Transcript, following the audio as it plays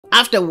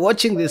After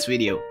watching this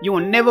video, you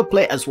will never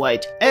play as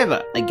white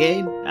ever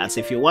again, as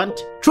if you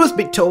want. Truth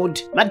be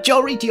told,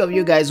 majority of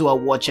you guys who are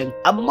watching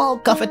are more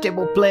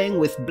comfortable playing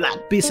with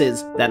black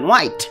pieces than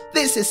white.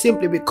 This is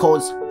simply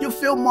because you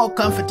feel more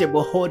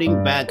comfortable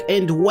holding back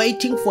and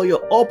waiting for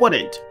your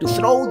opponent to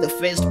throw the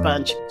first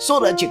punch so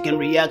that you can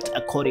react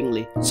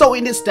accordingly. So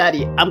in this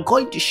study, I'm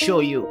going to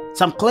show you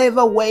some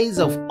clever ways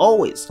of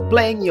always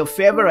playing your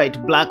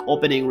favorite black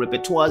opening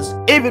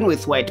repertoires even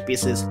with white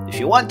pieces. If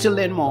you want to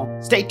learn more,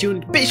 stay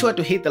tuned. Be sure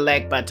to hit the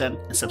like button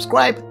and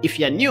subscribe if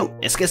you're new.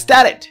 Let's get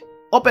started.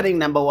 Opening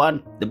number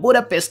 1, the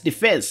Budapest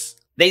defense.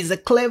 There is a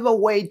clever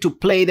way to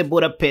play the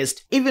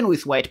Budapest even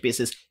with white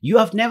pieces. You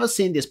have never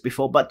seen this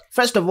before, but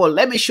first of all,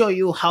 let me show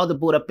you how the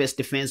Budapest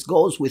defense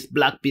goes with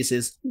black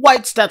pieces.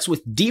 White starts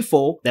with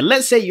d4, then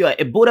let's say you are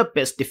a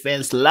Budapest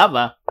defense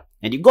lover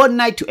and you go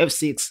knight to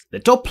f6. The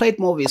top plate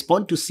move is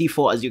pawn to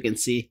c4, as you can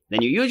see.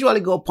 Then you usually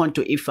go pawn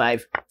to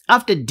e5.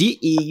 After de,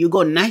 you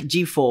go knight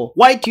g4.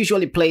 White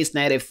usually plays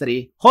knight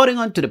f3, holding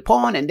on to the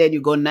pawn, and then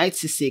you go knight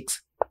c6.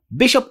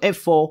 Bishop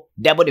f4,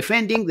 double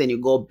defending, then you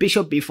go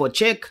bishop b4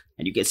 check,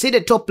 and you can see the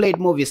top plate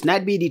move is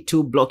knight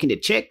bd2 blocking the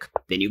check.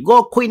 Then you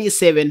go queen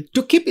e7.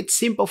 To keep it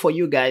simple for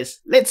you guys,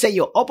 let's say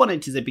your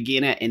opponent is a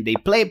beginner and they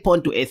play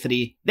pawn to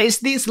a3. There's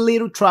this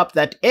little trap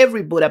that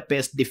every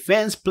Budapest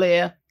defense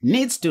player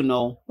needs to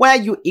know, where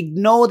you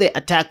ignore the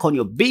attack on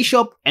your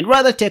bishop and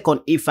rather take on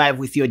e5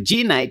 with your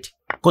g knight.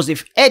 Because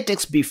if a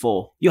takes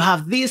b4, you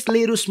have this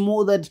little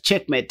smoothed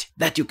checkmate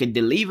that you can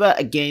deliver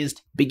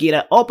against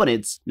beginner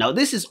opponents. Now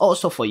this is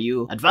also for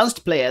you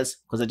advanced players,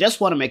 because I just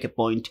want to make a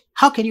point.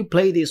 How can you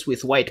play this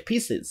with white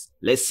pieces?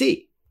 Let's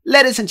see.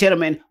 Ladies and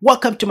gentlemen,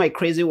 welcome to my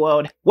crazy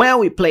world where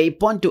we play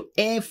pawn to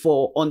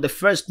a4 on the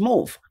first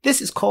move. This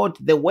is called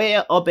the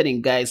Ware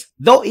opening, guys,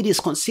 though it is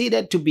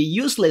considered to be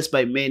useless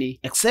by many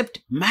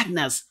except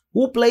Magnus,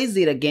 who plays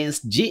it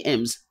against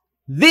GMs.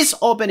 This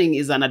opening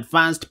is an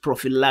advanced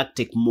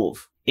prophylactic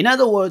move. In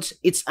other words,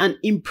 it's an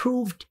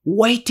improved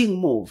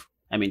waiting move.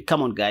 I mean,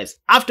 come on guys.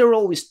 After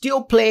all, we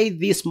still play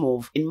this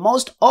move in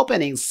most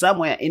openings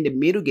somewhere in the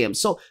middle game,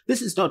 so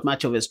this is not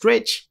much of a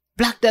stretch.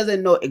 Black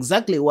doesn't know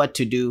exactly what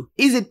to do.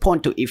 Is it pawn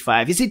to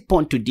e5? Is it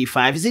pawn to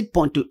d5? Is it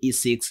pawn to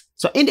e6?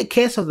 So in the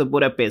case of the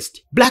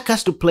Budapest, black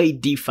has to play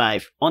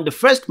d5 on the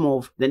first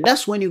move. Then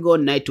that's when you go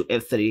knight to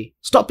f3,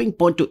 stopping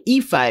pawn to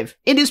e5.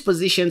 In this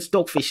position,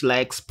 Stockfish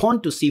likes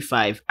pawn to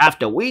c5,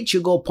 after which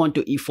you go pawn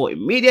to e4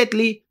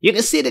 immediately. You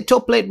can see the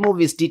top plate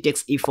move is d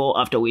takes e4,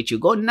 after which you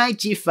go knight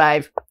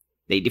g5.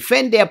 They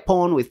defend their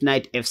pawn with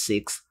knight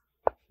f6.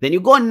 Then you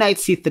go knight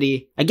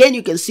c3. Again,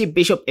 you can see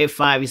bishop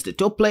f5 is the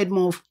top plate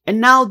move. And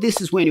now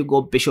this is when you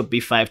go bishop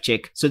b5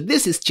 check. So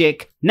this is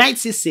check. Knight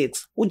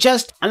c6 will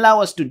just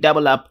allow us to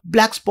double up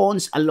black's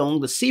pawns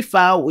along the c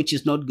file, which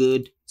is not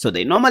good. So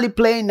they normally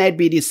play knight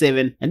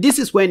bd7. And this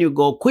is when you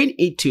go queen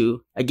e2.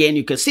 Again,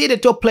 you can see the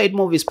top plate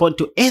move is pawn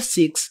to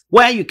f6,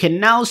 where you can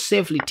now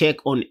safely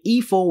take on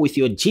e4 with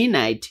your g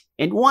knight.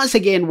 And once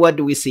again, what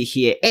do we see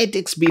here? A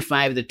takes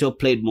b5, the top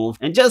plate move.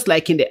 And just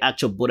like in the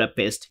actual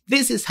Budapest,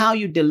 this is how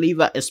you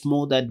deliver a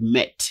smoothed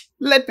mate.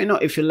 Let me know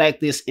if you like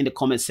this in the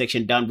comment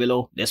section down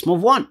below. Let's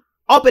move on.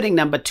 Opening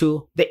number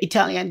 2, the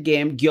Italian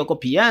game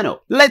Gioco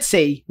Piano. Let's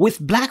say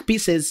with black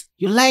pieces,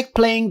 you like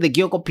playing the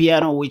Gioco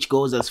Piano, which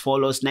goes as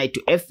follows: knight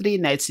to f3,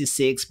 knight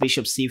c6,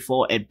 bishop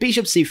c4, and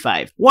bishop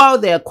c5. While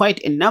there are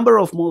quite a number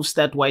of moves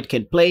that white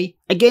can play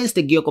against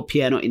the Gioco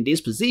Piano in this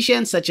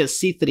position, such as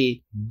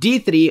c3,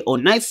 d3, or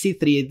knight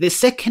c3, the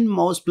second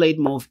most played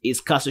move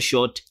is castle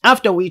shot,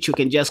 after which you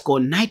can just go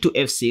knight to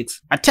f6,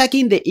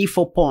 attacking the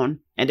e4 pawn,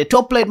 and the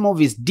top plate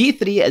move is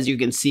d3, as you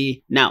can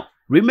see. Now,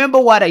 remember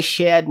what I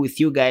shared with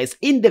you guys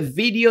in the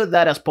video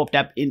that has popped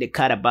up in the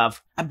card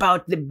above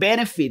about the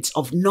benefits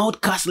of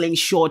not castling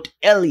short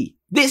early.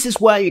 This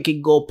is where you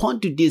can go pawn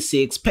to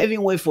d6,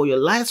 paving way for your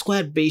light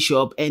squared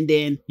bishop, and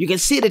then you can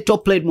see the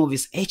top plate move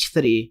is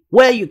h3,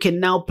 where you can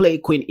now play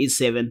queen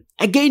e7.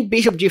 Again,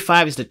 bishop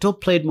g5 is the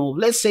top plate move.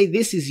 Let's say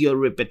this is your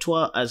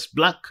repertoire as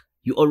black.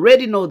 You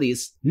already know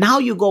this. Now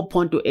you go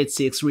pawn to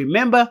h6.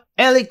 Remember,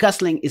 early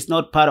castling is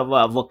not part of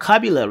our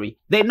vocabulary.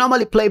 They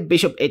normally play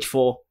bishop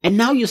h4. And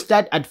now you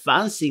start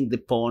advancing the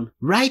pawn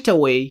right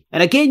away.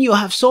 And again, you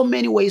have so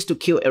many ways to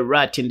kill a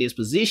rat in this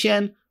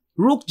position.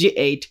 Rook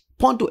g8,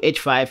 pawn to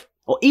h5,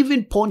 or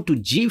even pawn to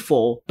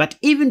g4. But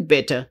even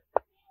better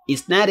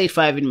is knight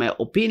h5 in my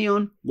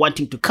opinion,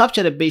 wanting to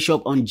capture the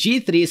bishop on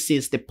g3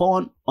 since the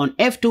pawn on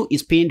f2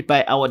 is pinned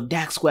by our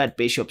dark squared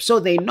bishop. So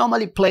they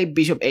normally play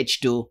bishop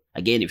h2.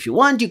 Again, if you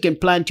want, you can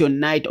plant your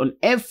knight on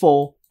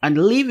f4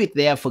 and leave it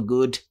there for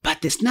good. But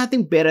there's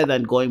nothing better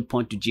than going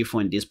pawn to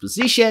g4 in this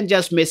position,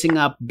 just messing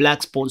up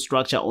black's pawn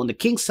structure on the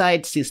king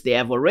side since they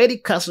have already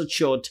castled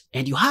short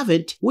and you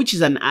haven't, which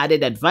is an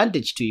added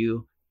advantage to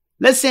you.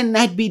 Let's say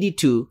knight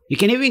bd2. You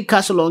can even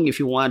castle long if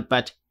you want,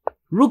 but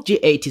Rook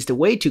g8 is the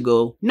way to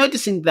go.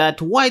 Noticing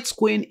that white's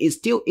queen is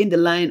still in the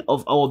line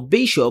of our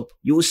bishop,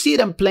 you will see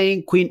them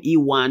playing queen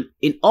e1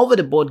 in over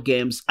the board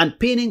games and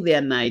pinning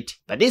their knight.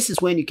 But this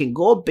is when you can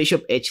go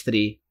bishop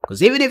h3,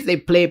 because even if they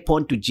play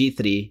pawn to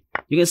g3,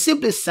 you can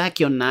simply sack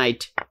your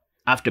knight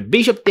After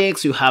bishop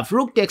takes, you have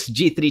rook takes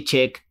g3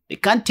 check. They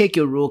can't take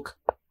your rook.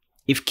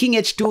 If king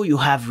h2, you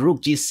have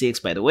rook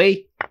g6, by the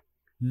way.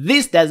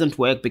 This doesn't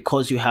work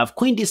because you have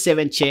queen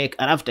d7 check,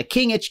 and after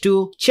king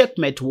h2,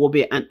 checkmate will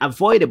be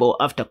unavoidable.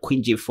 After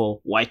queen g4,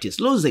 white is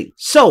losing.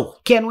 So,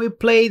 can we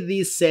play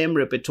this same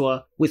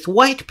repertoire with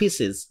white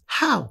pieces?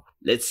 How?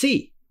 Let's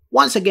see.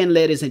 Once again,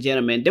 ladies and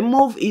gentlemen, the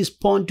move is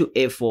pawn to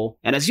a4,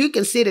 and as you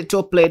can see, the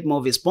top played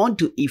move is pawn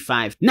to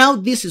e5. Now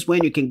this is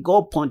when you can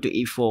go pawn to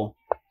e4.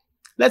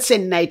 Let's say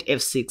knight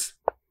f6.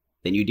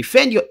 Then you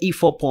defend your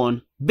e4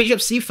 pawn, bishop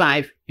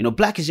c5.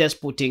 Black is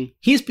just putting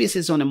his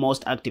pieces on the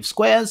most active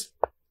squares.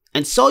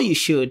 And so you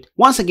should.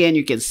 Once again,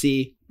 you can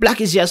see black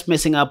is just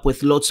messing up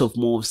with lots of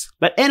moves.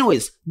 But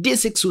anyways,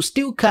 d6 will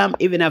still come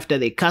even after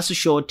the castle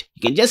shot.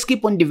 You can just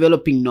keep on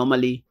developing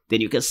normally. Then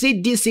you can see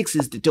d6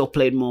 is the top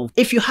played move.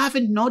 If you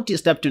haven't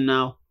noticed up to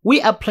now, we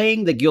are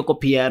playing the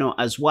Gyoko piano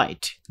as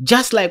white.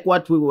 Just like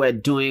what we were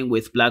doing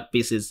with black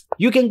pieces.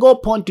 You can go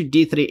pawn to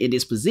d3 in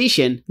this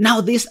position. Now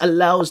this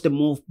allows the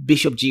move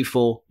bishop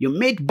g4. You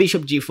make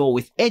bishop g4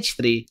 with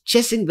h3,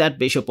 chasing that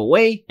bishop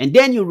away, and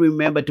then you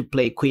remember to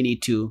play queen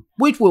e2,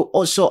 which will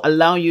also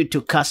allow you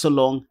to castle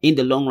long in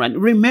the long run.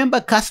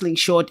 Remember, castling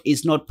short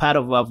is not part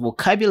of our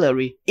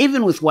vocabulary,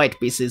 even with white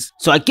pieces.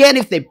 So again,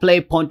 if they play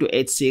pawn to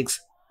h6,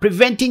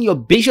 preventing your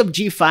bishop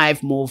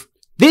g5 move,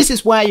 this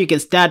is why you can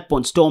start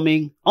pawn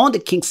storming on the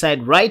king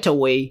side right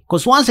away,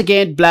 because once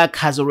again black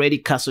has already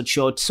castled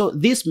short, so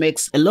this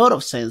makes a lot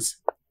of sense.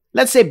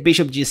 Let's say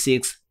bishop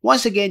g6.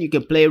 Once again you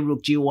can play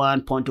rook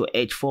g1, pawn to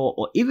h4,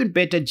 or even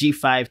better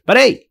g5. But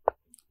hey,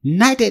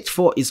 knight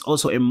h4 is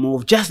also a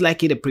move just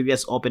like in the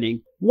previous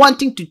opening,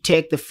 wanting to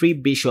take the free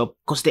bishop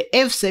because the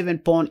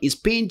f7 pawn is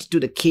pinned to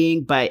the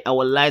king by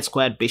our light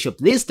squared bishop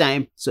this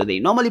time, so they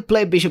normally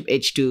play bishop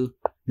h2.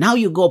 Now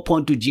you go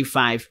pawn to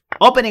g5,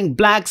 opening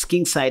black's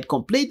king side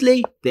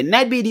completely. Then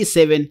knight b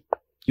d7,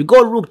 you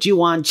go rook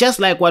g1 just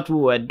like what we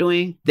were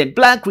doing. Then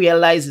black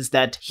realizes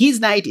that his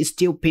knight is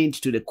still pinned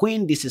to the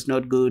queen. This is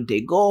not good.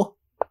 They go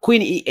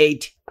queen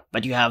e8,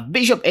 but you have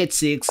bishop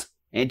h6,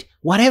 and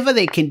whatever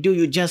they can do,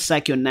 you just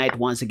sack your knight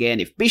once again.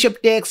 If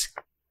bishop takes,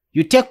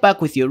 you take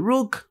back with your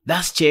rook,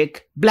 that's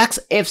check. Black's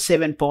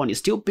f7 pawn is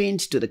still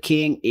pinned to the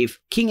king. If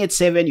king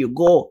h7, you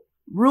go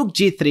rook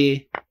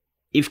g3.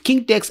 If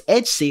king takes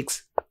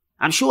h6,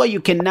 I'm sure you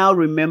can now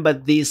remember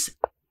this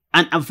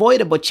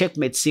unavoidable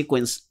checkmate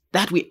sequence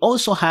that we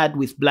also had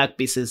with black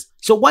pieces.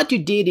 So what you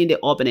did in the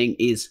opening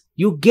is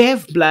you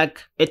gave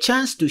black a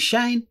chance to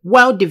shine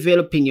while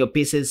developing your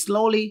pieces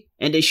slowly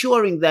and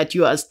ensuring that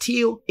you are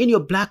still in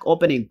your black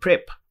opening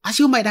prep. As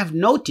you might have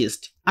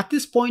noticed, at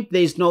this point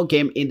there is no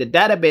game in the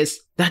database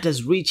that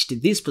has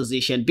reached this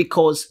position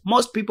because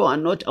most people are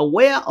not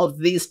aware of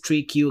this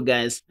trick, you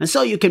guys. And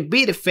so you can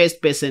be the first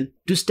person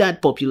to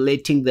start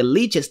populating the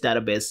Lichess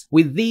database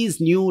with these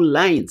new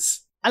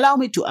lines. Allow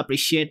me to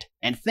appreciate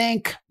and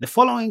thank the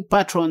following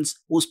patrons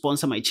who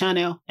sponsor my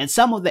channel and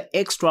some of the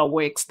extra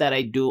works that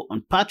I do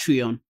on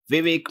Patreon: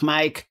 Vivek,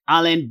 Mike,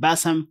 Alan,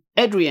 Bassam,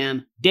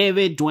 Adrian,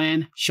 David,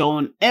 Dwayne,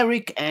 Sean,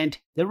 Eric, and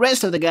the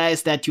rest of the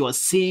guys that you are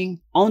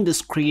seeing on the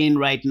screen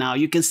right now.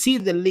 You can see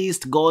the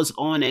list goes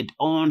on and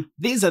on.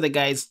 These are the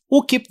guys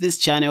who keep this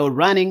channel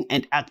running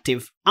and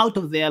active. Out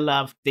of their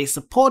love, they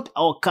support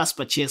our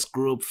Casper Chess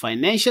group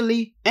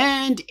financially,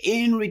 and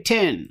in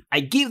return, I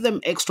give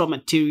them extra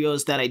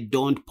materials that I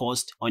don't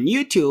post on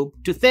YouTube.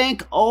 To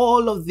thank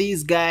all of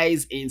these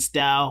guys in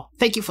style,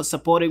 thank you for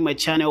supporting my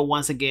channel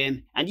once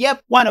again. And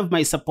yep, one of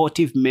my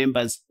supportive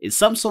members is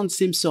Samson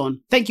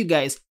Simpson. Thank you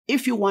guys.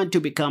 If you want to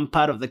become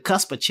part of the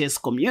Casper Chess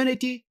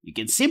community, you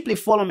can simply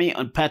follow me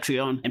on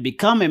Patreon and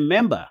become a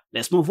member.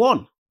 Let's move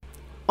on.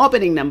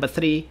 Opening number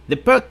 3, the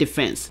perk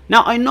defense.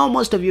 Now I know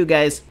most of you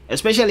guys,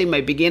 especially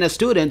my beginner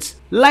students,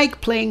 like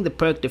playing the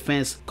perk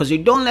defense because you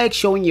don't like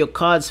showing your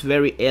cards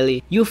very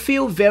early. You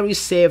feel very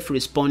safe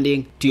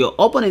responding to your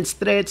opponent's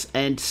threats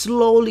and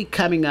slowly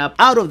coming up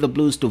out of the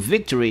blues to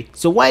victory.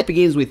 So white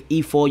begins with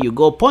e4, you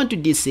go pawn to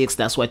d6,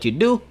 that's what you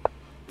do.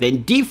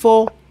 Then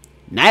d4,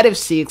 knight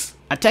f6,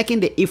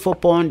 attacking the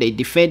e4 pawn, they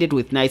defend it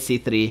with knight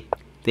c3.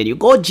 Then you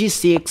go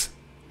g6,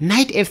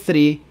 knight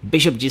f3,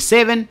 bishop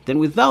g7. Then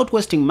without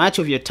wasting much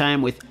of your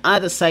time with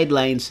other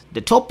sidelines,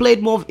 the top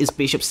played move is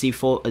bishop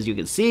c4 as you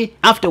can see,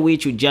 after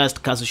which you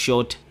just castle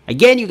short.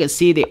 Again, you can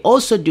see they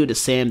also do the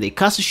same, they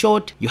castle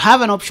short. You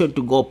have an option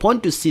to go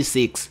pawn to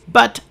c6,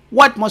 but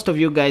what most of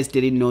you guys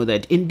didn't know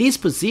that in this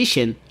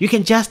position, you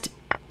can just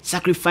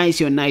sacrifice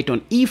your knight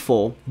on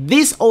e4.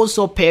 This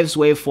also paves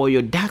way for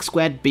your dark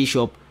squared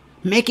bishop,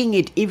 making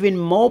it even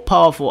more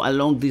powerful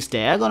along this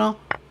diagonal.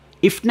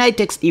 If knight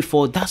takes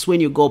e4, that's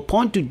when you go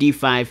pawn to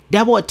d5,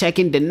 double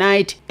attacking the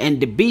knight and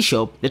the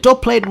bishop. The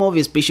top played move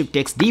is bishop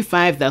takes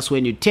d5, that's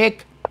when you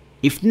take.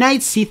 If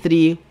knight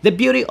c3, the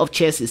beauty of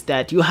chess is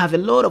that you have a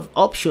lot of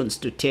options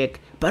to take,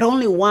 but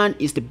only one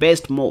is the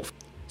best move.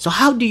 So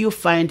how do you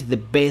find the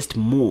best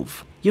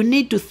move? You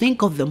need to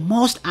think of the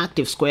most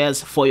active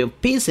squares for your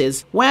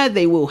pieces where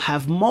they will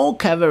have more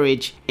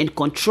coverage and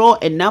control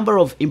a number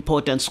of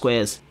important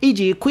squares.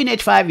 E.g. queen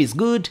h5 is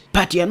good,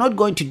 but you're not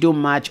going to do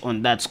much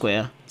on that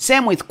square.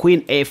 Same with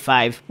queen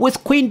a5.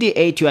 With queen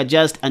d8, you are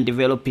just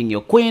undeveloping your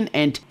queen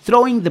and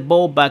throwing the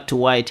ball back to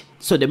white.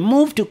 So the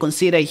move to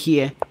consider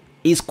here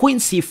is queen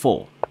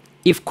c4.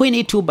 If queen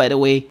e2, by the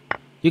way,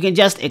 you can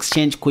just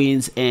exchange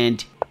queens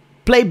and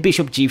play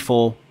bishop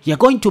g4. You're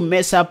going to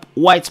mess up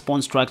white's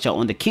pawn structure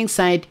on the king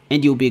side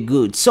and you'll be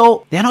good.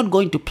 So they're not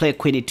going to play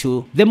queen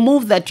e2. The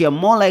move that you're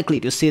more likely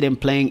to see them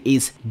playing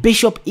is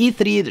bishop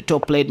e3, the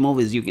top played move,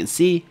 as you can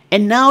see.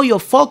 And now your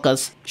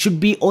focus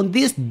should be on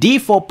this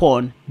d4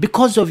 pawn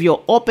because of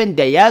your open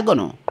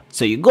diagonal.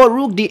 So you go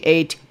rook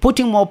d8,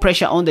 putting more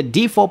pressure on the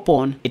d4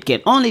 pawn. It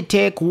can only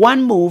take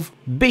one move,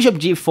 bishop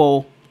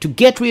g4, to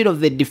get rid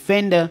of the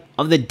defender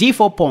of the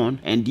d4 pawn,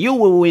 and you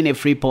will win a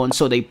free pawn.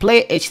 So they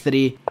play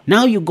h3.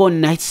 Now you go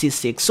knight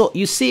c6. So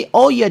you see,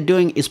 all you're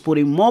doing is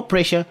putting more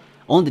pressure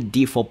on the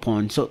d4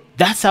 pawn. So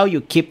that's how you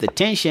keep the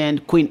tension.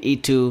 Queen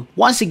e2.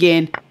 Once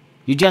again,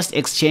 you just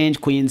exchange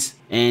queens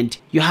and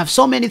you have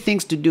so many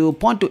things to do.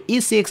 Pawn to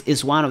e6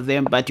 is one of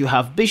them, but you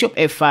have bishop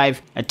f5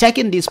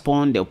 attacking this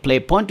pawn. They'll play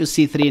pawn to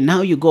c3.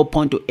 Now you go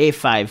pawn to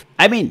a5.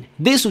 I mean,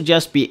 this will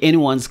just be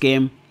anyone's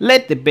game.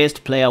 Let the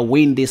best player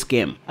win this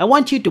game. I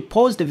want you to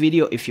pause the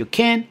video if you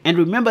can and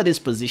remember this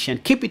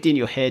position. Keep it in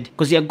your head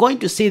because you're going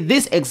to see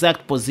this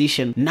exact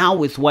position now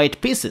with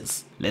white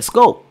pieces. Let's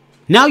go.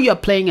 Now you are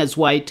playing as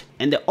white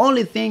and the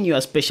only thing you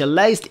are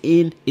specialized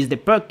in is the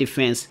perk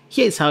defense.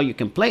 Here's how you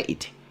can play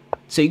it.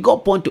 So you go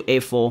pawn to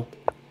a4.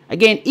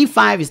 Again,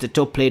 e5 is the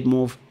top played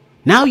move.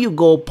 Now you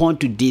go pawn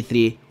to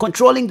d3,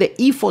 controlling the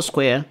e4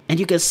 square, and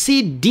you can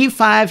see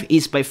d5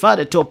 is by far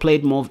the top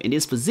played move in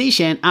this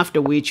position, after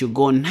which you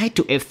go knight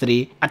to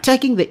f3,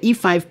 attacking the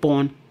e5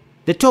 pawn.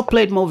 The top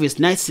played move is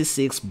knight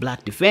c6,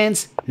 black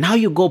defense. Now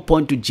you go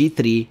pawn to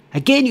g3.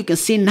 Again, you can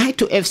see knight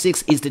to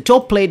f6 is the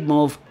top played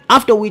move,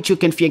 after which you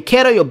can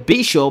fianchetto your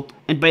bishop,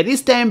 and by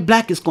this time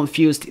black is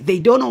confused. They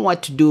don't know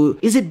what to do.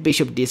 Is it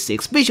bishop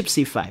d6, bishop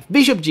c5,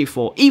 bishop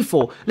g4,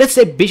 e4, let's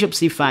say bishop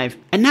c5.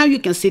 And now you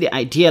can see the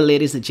idea,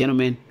 ladies and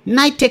gentlemen.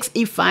 Knight takes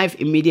e5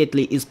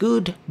 immediately is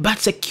good, but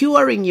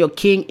securing your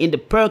king in the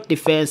perk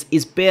defense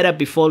is better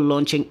before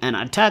launching an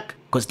attack,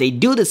 because they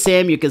do the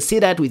same. You can see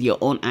that with your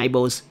own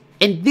eyeballs.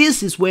 And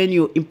this is when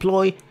you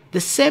employ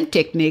the same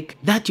technique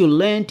that you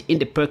learned in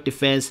the perk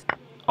defense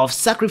of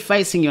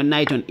sacrificing your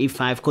knight on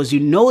e5, because you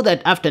know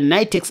that after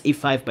knight takes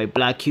e5 by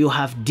black, you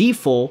have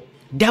d4,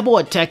 double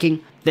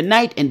attacking the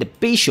knight and the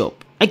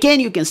bishop. Again,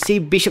 you can see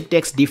bishop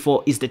takes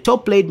d4 is the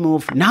top played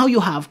move. Now you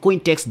have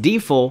queen takes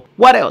d4.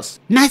 What else?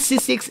 Knight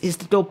c6 is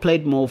the top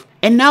played move.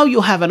 And now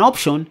you have an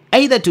option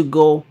either to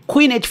go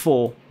queen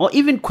h4 or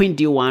even queen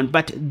d1,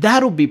 but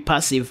that will be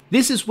passive.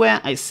 This is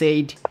where I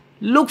said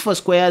look for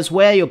squares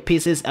where your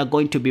pieces are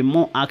going to be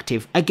more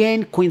active.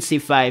 Again, queen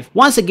c5.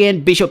 Once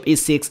again, bishop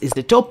e6 is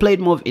the top played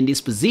move in this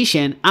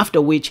position,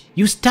 after which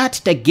you start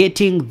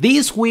targeting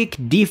this weak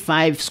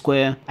d5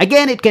 square.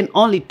 Again, it can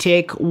only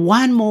take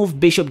one move,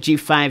 bishop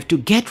g5, to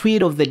get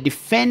rid of the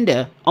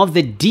defender of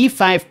the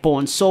d5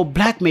 pawn. So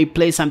black may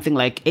play something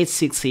like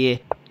h6 here.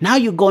 Now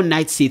you go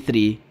knight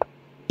c3.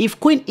 If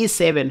queen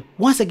e7,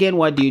 once again,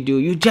 what do?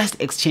 You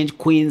just exchange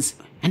queens.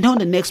 And on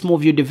the next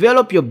move, you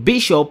develop your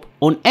bishop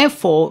on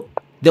f4.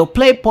 They'll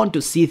play pawn to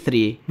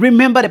c3.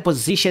 Remember the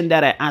position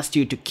that I asked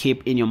you to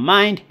keep in your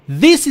mind.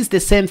 This is the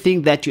same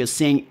thing that you're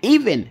seeing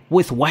even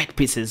with white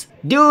pieces.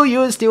 Do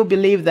you still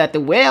believe that the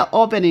Ware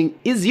opening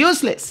is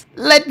useless?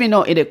 Let me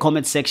know in the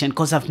comment section,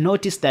 because I've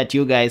noticed that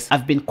you guys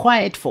have been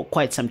quiet for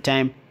quite some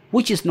time,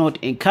 which is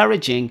not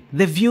encouraging.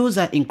 The views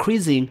are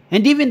increasing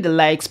and even the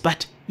likes,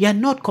 but you're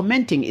not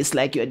commenting. It's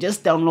like you're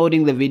just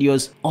downloading the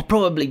videos or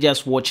probably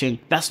just watching.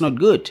 That's not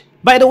good.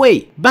 By the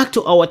way, back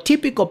to our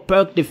typical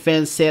perk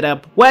defense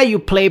setup where you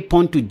play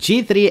pawn to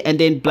g3 and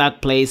then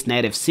black plays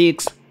knight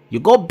f6. You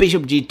go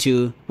bishop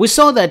g2. We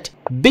saw that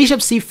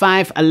bishop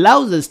c5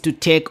 allows us to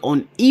take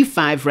on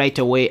e5 right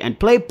away and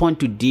play pawn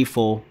to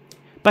d4.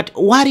 But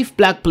what if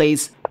black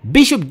plays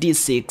bishop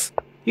d6?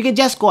 You can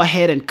just go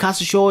ahead and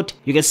castle short.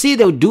 You can see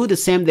they'll do the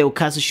same, they'll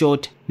castle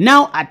short.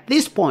 Now at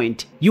this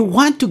point, you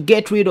want to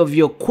get rid of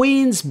your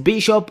queen's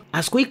bishop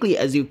as quickly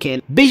as you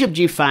can. Bishop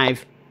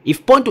g5.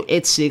 If pawn to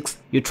h6,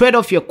 you trade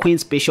off your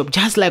queen's bishop,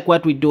 just like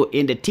what we do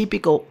in the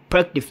typical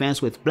perk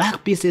defense with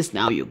black pieces.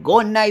 Now you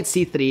go knight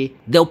c3,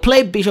 they'll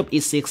play bishop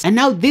e6, and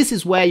now this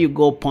is where you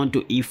go pawn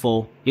to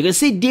e4. You can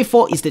see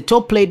d4 is the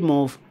top played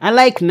move. I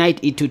like knight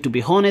e2 to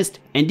be honest,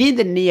 and in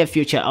the near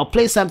future I'll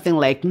play something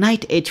like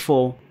knight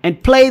h4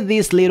 and play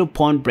this little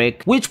pawn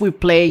break, which we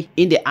play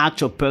in the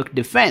actual perk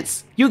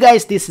defense. You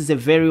guys, this is a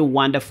very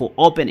wonderful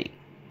opening.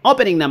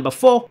 Opening number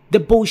 4, the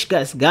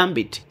Busch-Gass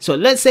gambit. So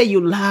let's say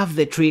you love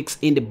the tricks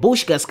in the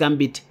Busch-Gass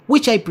gambit,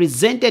 which I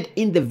presented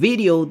in the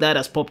video that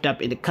has popped up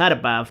in the card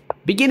above.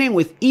 Beginning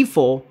with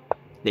e4,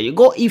 then you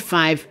go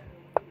e5.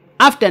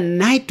 After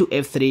knight to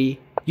f3,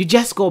 you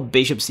just go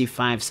bishop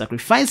c5,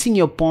 sacrificing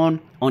your pawn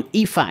on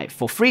e5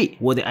 for free.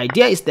 Well, the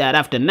idea is that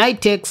after knight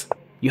takes,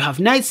 you have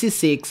knight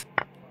c6,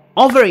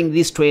 offering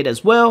this trade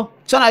as well,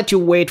 so that you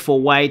wait for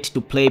white to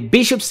play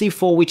bishop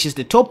c4, which is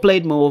the top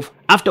played move,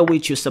 after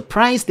which you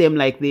surprise them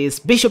like this.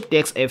 Bishop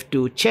takes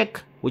f2,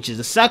 check, which is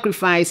a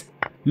sacrifice.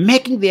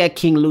 making their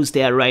king lose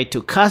their right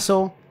to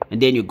castle.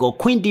 And then you go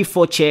queen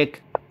d4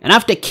 check. And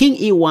after king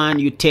e1,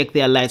 you take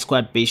their light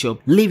squared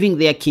bishop, leaving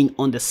their king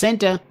on the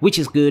center, which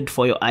is good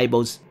for your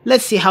eyeballs.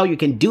 Let's see how you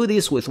can do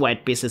this with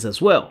white pieces as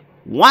well.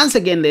 Once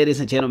again, ladies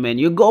and gentlemen,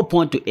 you go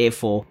pawn to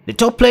a4. The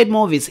top played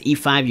move is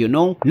e5, you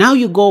know. Now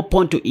you go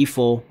pawn to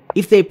e4.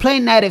 If they play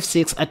knight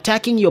f6,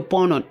 attacking your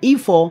pawn on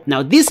e4,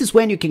 now this is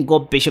when you can go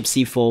bishop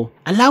c4,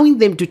 allowing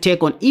them to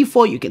take on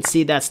e4. You can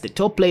see that's the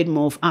top played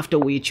move, after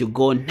which you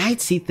go knight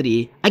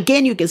c3.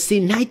 Again, you can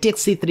see knight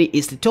takes c3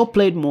 is the top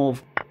played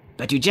move,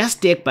 but you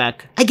just take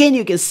back. Again,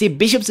 you can see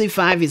bishop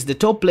c5 is the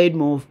top played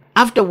move,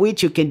 after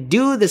which you can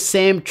do the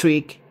same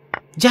trick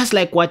just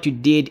like what you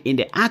did in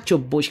the actual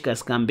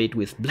Busch-Gass gambit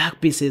with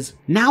black pieces.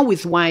 Now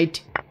with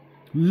white,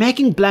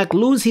 making black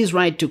lose his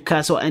right to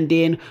castle and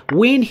then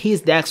win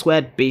his dark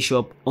squared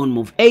bishop on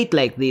move 8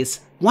 like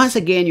this. Once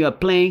again, you are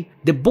playing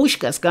the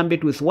Busch-Gass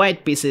gambit with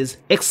white pieces,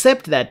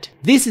 except that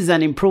this is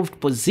an improved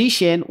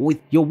position with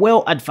your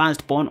well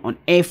advanced pawn on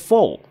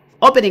a4.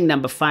 Opening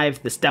number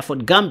 5, the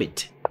Stafford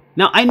gambit.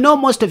 Now I know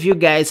most of you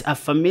guys are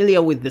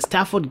familiar with the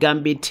Stafford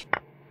gambit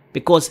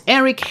because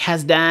Eric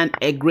has done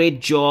a great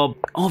job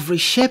of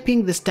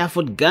reshaping the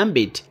Stafford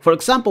gambit. For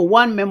example,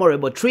 one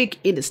memorable trick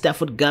in the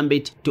Stafford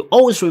gambit to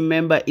always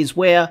remember is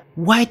where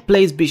white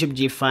plays bishop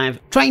g5,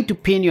 trying to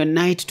pin your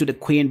knight to the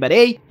queen, but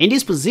hey, in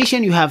this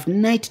position you have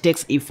knight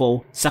takes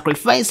e4,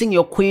 sacrificing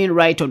your queen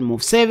right on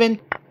move 7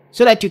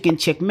 so that you can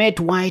checkmate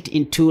white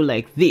in 2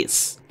 like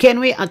this. Can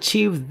we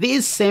achieve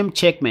this same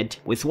checkmate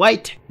with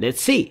white?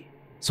 Let's see.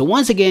 So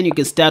once again, you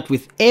can start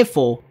with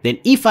a4, then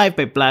e5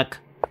 by black.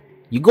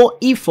 You go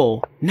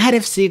e4, knight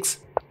f6.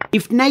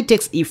 If knight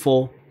takes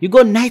e4, you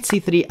go knight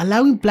c3,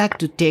 allowing black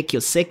to take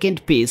your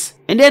second piece.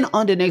 And then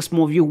on the next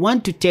move, you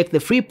want to take the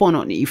free pawn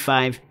on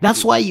e5.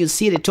 That's why you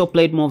see the top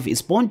played move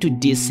is pawn to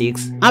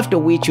d6, after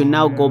which you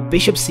now go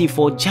bishop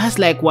c4, just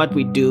like what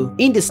we do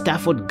in the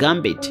Stafford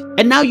gambit.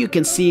 And now you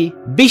can see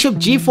bishop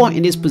g4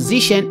 in this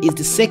position is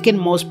the second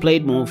most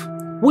played move,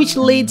 which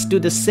leads to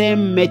the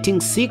same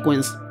mating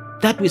sequence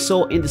that we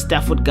saw in the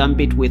Stafford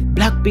gambit with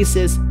black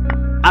pieces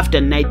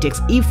after knight takes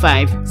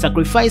e5,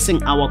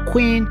 sacrificing our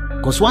queen,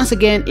 because once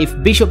again, if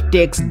bishop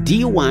takes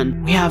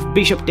d1, we have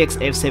bishop takes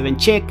f7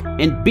 check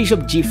and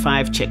bishop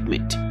g5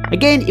 checkmate.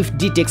 Again, if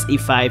d takes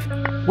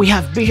e5, we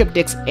have bishop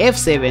takes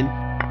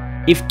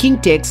f7. If king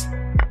takes,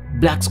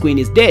 black's queen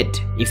is dead.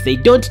 If they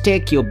don't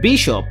take your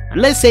bishop,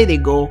 and let's say they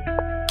go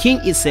king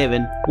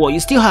e7, well, you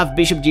still have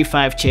bishop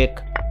g5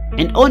 check.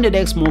 And on the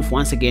next move,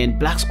 once again,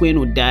 black's queen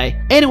would die.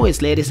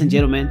 Anyways, ladies and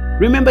gentlemen,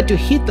 remember to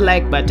hit the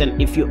like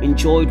button if you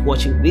enjoyed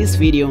watching this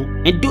video,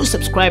 and do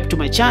subscribe to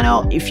my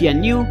channel if you are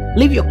new.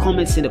 Leave your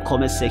comments in the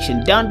comment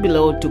section down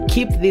below to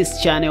keep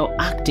this channel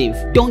active.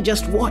 Don't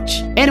just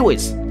watch.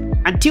 Anyways,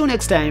 until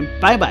next time,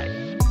 bye bye.